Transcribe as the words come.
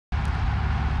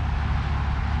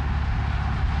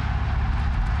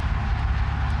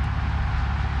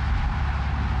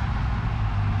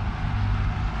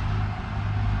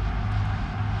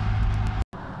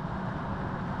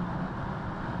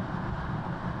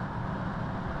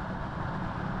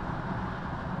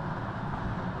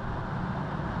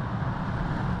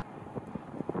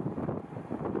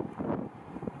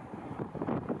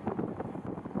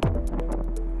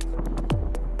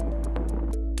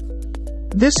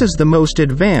This is the most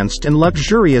advanced and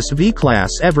luxurious V-Class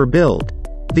ever built.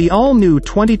 The all-new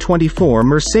 2024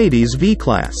 Mercedes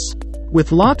V-Class.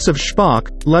 With lots of schpock,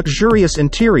 luxurious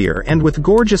interior and with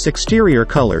gorgeous exterior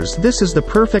colors, this is the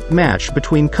perfect match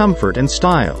between comfort and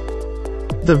style.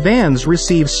 The vans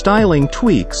receive styling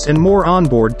tweaks and more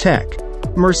onboard tech.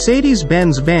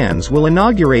 Mercedes-Benz Vans will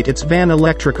inaugurate its van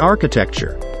electric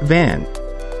architecture, Van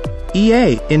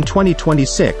EA, in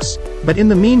 2026, but in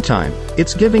the meantime,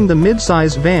 it's giving the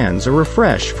midsize vans a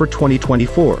refresh for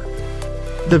 2024.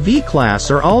 The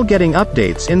V-Class are all getting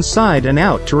updates inside and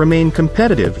out to remain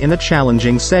competitive in a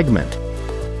challenging segment.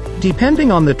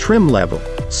 Depending on the trim level,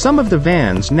 some of the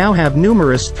vans now have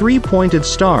numerous three-pointed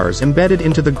stars embedded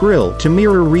into the grille to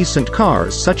mirror recent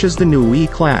cars such as the new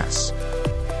E-Class.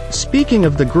 Speaking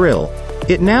of the grille,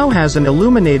 it now has an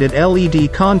illuminated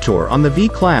LED contour on the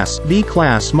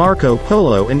V-Class Marco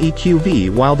Polo and EQV,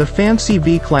 while the fancy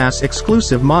V-Class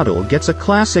exclusive model gets a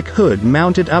classic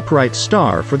hood-mounted upright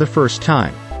star for the first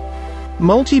time.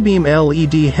 Multi-beam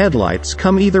LED headlights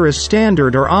come either as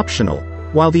standard or optional,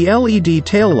 while the LED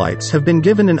taillights have been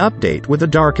given an update with a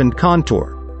darkened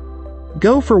contour.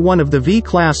 Go for one of the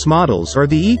V-Class models or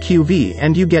the EQV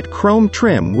and you get chrome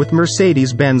trim with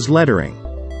Mercedes-Benz lettering.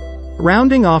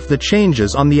 Rounding off the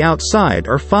changes on the outside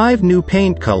are 5 new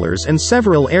paint colors and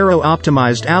several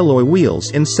aero-optimized alloy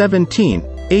wheels in 17,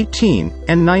 18,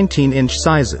 and 19-inch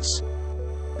sizes.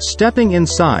 Stepping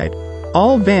inside,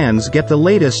 all vans get the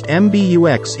latest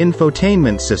MBUX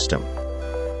infotainment system.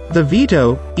 The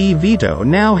Vito, e-Vito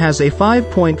now has a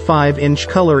 5.5-inch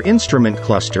color instrument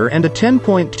cluster and a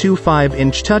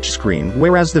 10.25-inch touchscreen,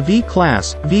 whereas the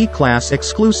V-Class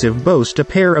exclusive boast a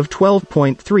pair of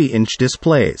 12.3-inch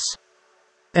displays.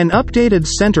 An updated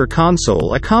center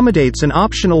console accommodates an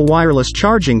optional wireless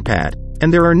charging pad,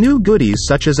 and there are new goodies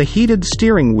such as a heated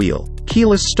steering wheel,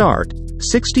 keyless start,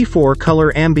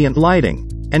 64-color ambient lighting,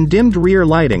 and dimmed rear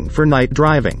lighting for night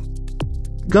driving.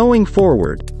 Going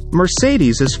forward,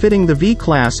 Mercedes is fitting the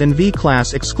V-Class and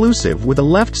V-Class exclusive with a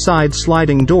left-side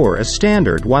sliding door as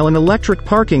standard, while an electric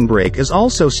parking brake is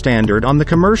also standard on the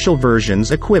commercial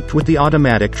versions equipped with the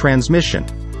automatic transmission.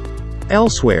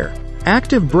 Elsewhere,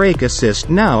 Active Brake Assist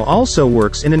now also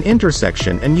works in an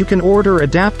intersection, and you can order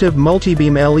adaptive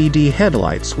multi-beam LED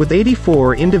headlights with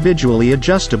 84 individually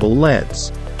adjustable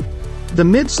LEDs. The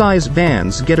midsize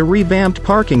vans get a revamped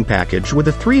parking package with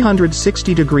a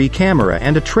 360-degree camera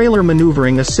and a trailer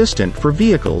maneuvering assistant for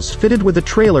vehicles fitted with a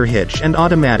trailer hitch and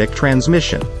automatic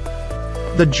transmission.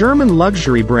 The German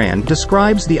luxury brand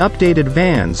describes the updated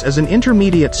vans as an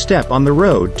intermediate step on the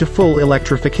road to full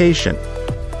electrification.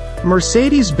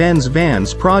 Mercedes-Benz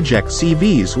Vans projects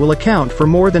EVs will account for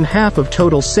more than half of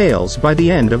total sales by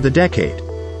the end of the decade.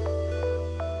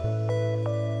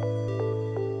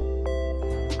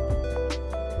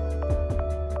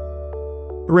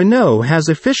 Renault has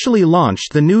officially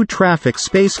launched the new Trafic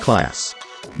SpaceClass.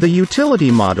 The utility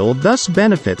model thus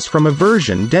benefits from a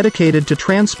version dedicated to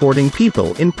transporting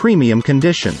people in premium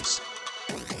conditions.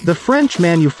 The French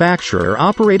manufacturer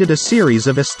operated a series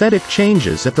of aesthetic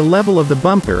changes at the level of the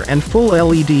bumper and full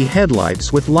LED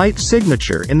headlights with light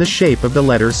signature in the shape of the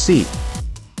letter C.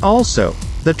 Also,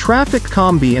 the Trafic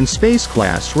Combi and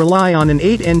SpaceClass rely on an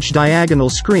 8-inch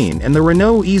diagonal screen and the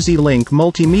Renault EasyLink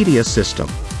multimedia system,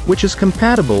 which is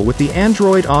compatible with the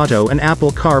Android Auto and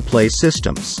Apple CarPlay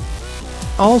systems.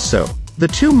 Also, the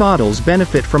two models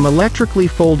benefit from electrically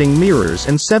folding mirrors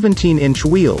and 17-inch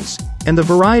wheels, and the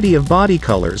variety of body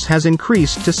colors has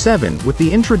increased to 7 with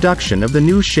the introduction of the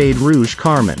new shade Rouge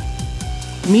Carmine.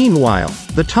 Meanwhile,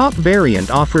 the top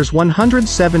variant offers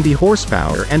 170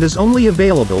 horsepower and is only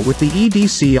available with the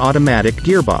EDC automatic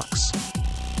gearbox.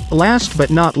 Last but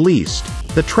not least,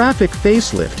 the Trafic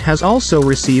facelift has also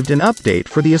received an update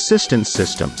for the assistance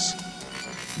systems.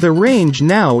 The range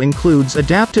now includes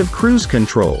adaptive cruise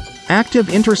control, active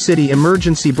intercity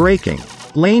emergency braking,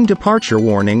 lane departure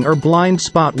warning or blind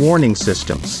spot warning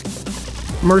systems.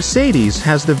 Mercedes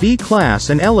has the V-Class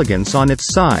and elegance on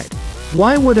its side.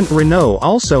 Why wouldn't Renault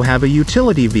also have a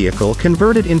utility vehicle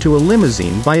converted into a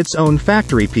limousine by its own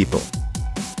factory people?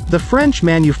 The French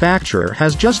manufacturer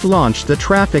has just launched the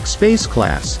Trafic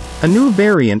SpaceClass, a new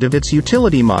variant of its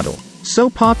utility model, so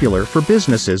popular for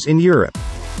businesses in Europe.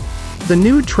 The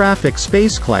new Trafic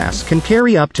SpaceClass can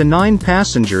carry up to 9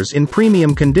 passengers in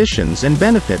premium conditions and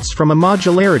benefits from a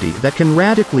modularity that can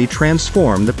radically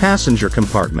transform the passenger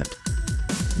compartment.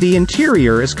 The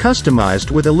interior is customized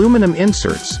with aluminum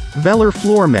inserts, velour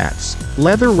floor mats,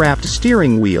 leather-wrapped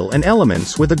steering wheel and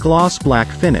elements with a gloss black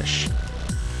finish.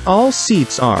 All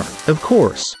seats are, of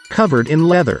course, covered in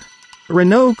leather.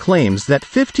 Renault claims that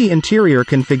 50 interior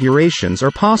configurations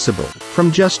are possible,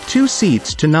 from just 2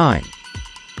 seats to 9.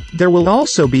 There will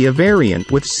also be a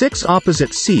variant with 6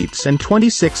 opposite seats and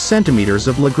 26 centimeters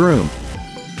of legroom.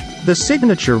 The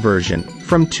signature version,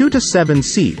 from 2 to 7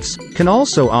 seats, can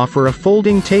also offer a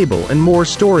folding table and more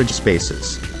storage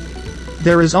spaces.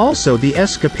 There is also the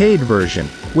Escapade version,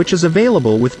 which is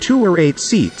available with 2 or 8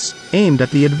 seats, aimed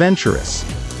at the adventurous.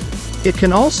 It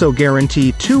can also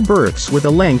guarantee 2 berths with a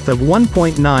length of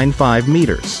 1.95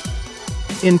 meters.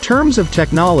 In terms of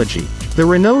technology, the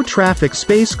Renault Trafic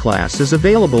SpaceClass is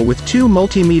available with 2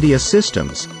 multimedia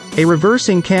systems, a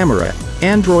reversing camera,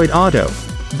 Android Auto,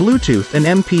 Bluetooth and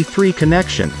MP3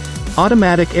 connection,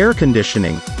 automatic air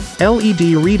conditioning, LED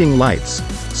reading lights,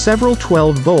 several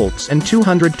 12 volts and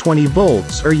 220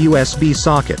 volts or USB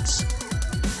sockets.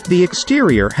 The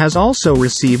exterior has also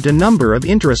received a number of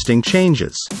interesting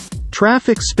changes.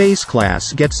 Trafic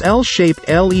SpaceClass gets L-shaped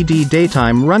LED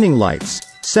daytime running lights,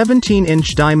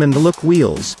 17-inch diamond look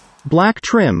wheels, black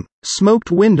trim,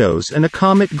 smoked windows and a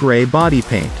comet gray body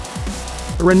paint.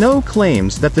 Renault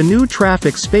claims that the new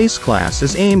Trafic SpaceClass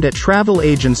is aimed at travel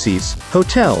agencies,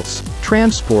 hotels,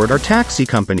 transport or taxi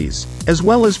companies, as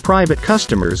well as private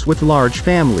customers with large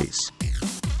families.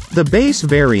 The base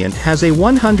variant has a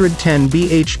 110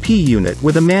 bhp unit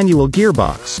with a manual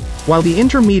gearbox, while the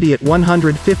intermediate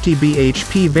 150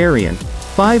 bhp variant,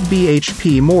 5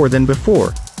 bhp more than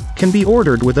before, can be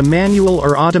ordered with a manual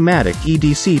or automatic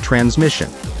EDC transmission.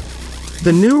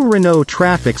 The new Renault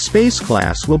Trafic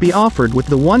SpaceClass will be offered with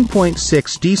the 1.6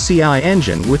 DCI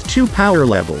engine with 2 power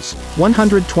levels,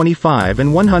 125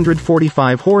 and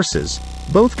 145 horses,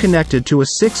 both connected to a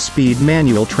 6-speed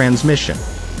manual transmission.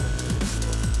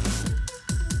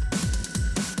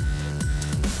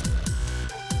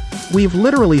 We've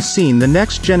literally seen the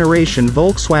next generation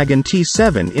Volkswagen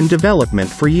T7 in development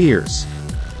for years.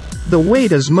 The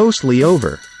wait is mostly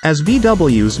over, as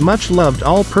VW's much-loved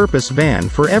all-purpose van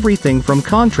for everything from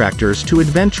contractors to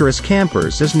adventurous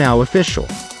campers is now official.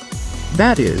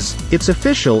 That is, it's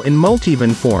official in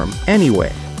Multivan form,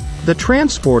 anyway. The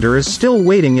transporter is still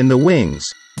waiting in the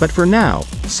wings, but for now,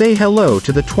 say hello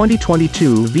to the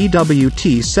 2022 VW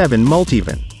T7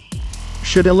 Multivan.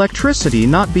 Should electricity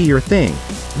not be your thing,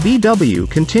 VW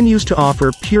continues to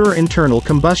offer pure internal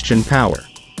combustion power.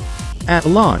 At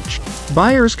launch,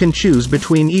 buyers can choose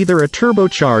between either a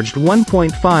turbocharged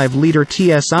 1.5-liter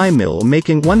TSI mill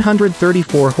making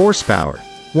 134 horsepower,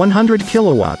 100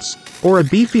 kilowatts, or a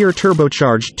beefier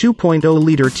turbocharged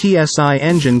 2.0-liter TSI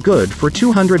engine good for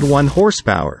 201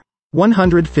 horsepower,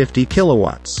 150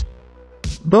 kilowatts.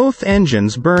 Both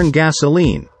engines burn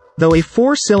gasoline, though a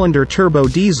 4-cylinder turbo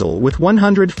diesel with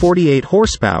 148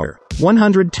 horsepower,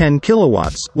 110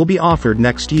 kilowatts, will be offered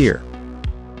next year.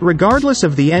 Regardless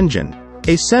of the engine,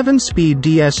 a 7-speed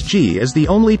DSG is the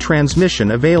only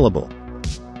transmission available.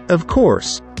 Of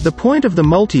course, the point of the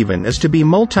Multivan is to be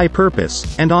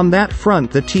multi-purpose, and on that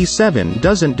front the T7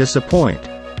 doesn't disappoint.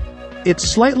 It's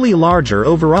slightly larger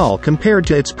overall compared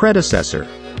to its predecessor,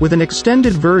 with an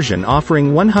extended version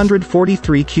offering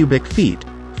 143 cubic feet,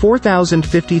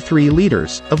 4,053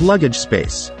 liters, of luggage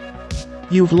space.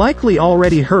 You've likely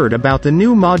already heard about the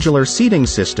new modular seating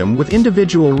system with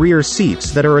individual rear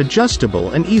seats that are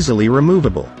adjustable and easily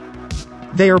removable.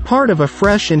 They are part of a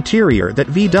fresh interior that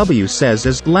VW says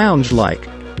is lounge-like,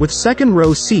 with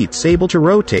second-row seats able to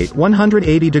rotate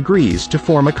 180 degrees to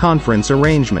form a conference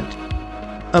arrangement.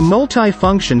 A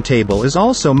multi-function table is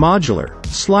also modular,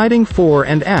 sliding fore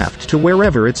and aft to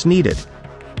wherever it's needed.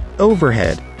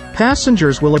 Overhead,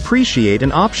 passengers will appreciate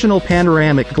an optional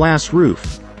panoramic glass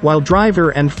roof, while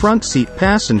driver and front seat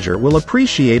passenger will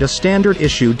appreciate a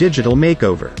standard-issue digital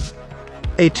makeover.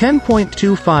 A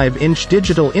 10.25-inch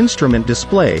digital instrument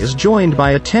display is joined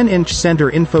by a 10-inch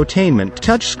center infotainment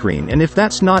touchscreen, and if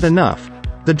that's not enough,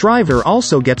 the driver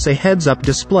also gets a heads-up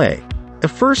display, a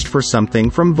first for something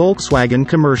from Volkswagen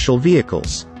commercial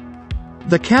vehicles.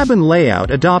 The cabin layout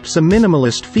adopts a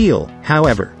minimalist feel,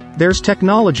 however, there's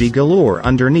technology galore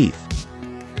underneath.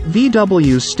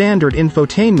 VW's standard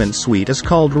infotainment suite is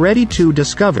called Ready to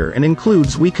Discover and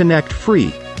includes We Connect Free,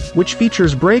 which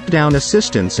features breakdown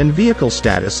assistance and vehicle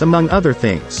status among other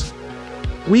things.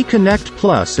 We Connect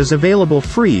Plus is available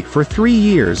free for 3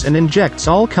 years and injects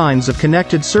all kinds of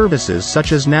connected services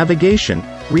such as navigation,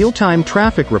 real-time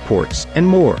traffic reports, and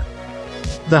more.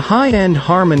 The high-end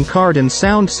Harman Kardon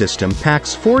sound system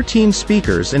packs 14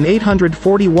 speakers and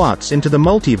 840 watts into the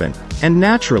Multivan, and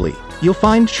naturally, you'll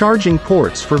find charging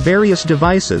ports for various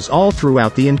devices all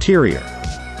throughout the interior.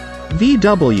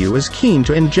 VW is keen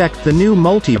to inject the new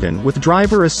Multivan with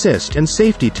driver assist and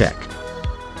safety tech.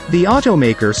 The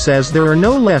automaker says there are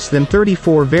no less than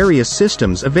 34 various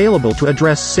systems available to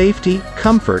address safety,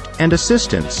 comfort, and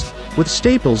assistance, with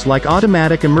staples like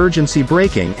automatic emergency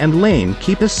braking and lane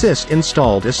keep assist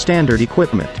installed as standard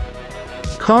equipment.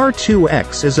 Car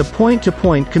 2X is a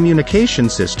point-to-point communication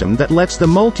system that lets the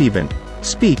Multivan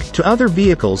speak to other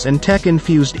vehicles and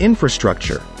tech-infused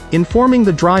infrastructure, informing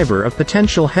the driver of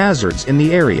potential hazards in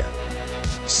the area.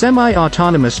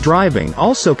 Semi-autonomous driving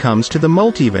also comes to the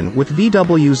Multivan with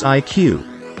VW's IQ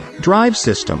drive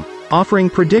system, offering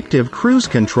predictive cruise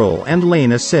control and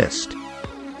lane assist.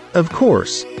 Of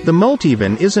course, the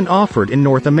Multivan isn't offered in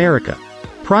North America.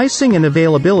 Pricing and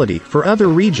availability for other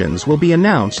regions will be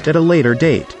announced at a later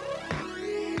date.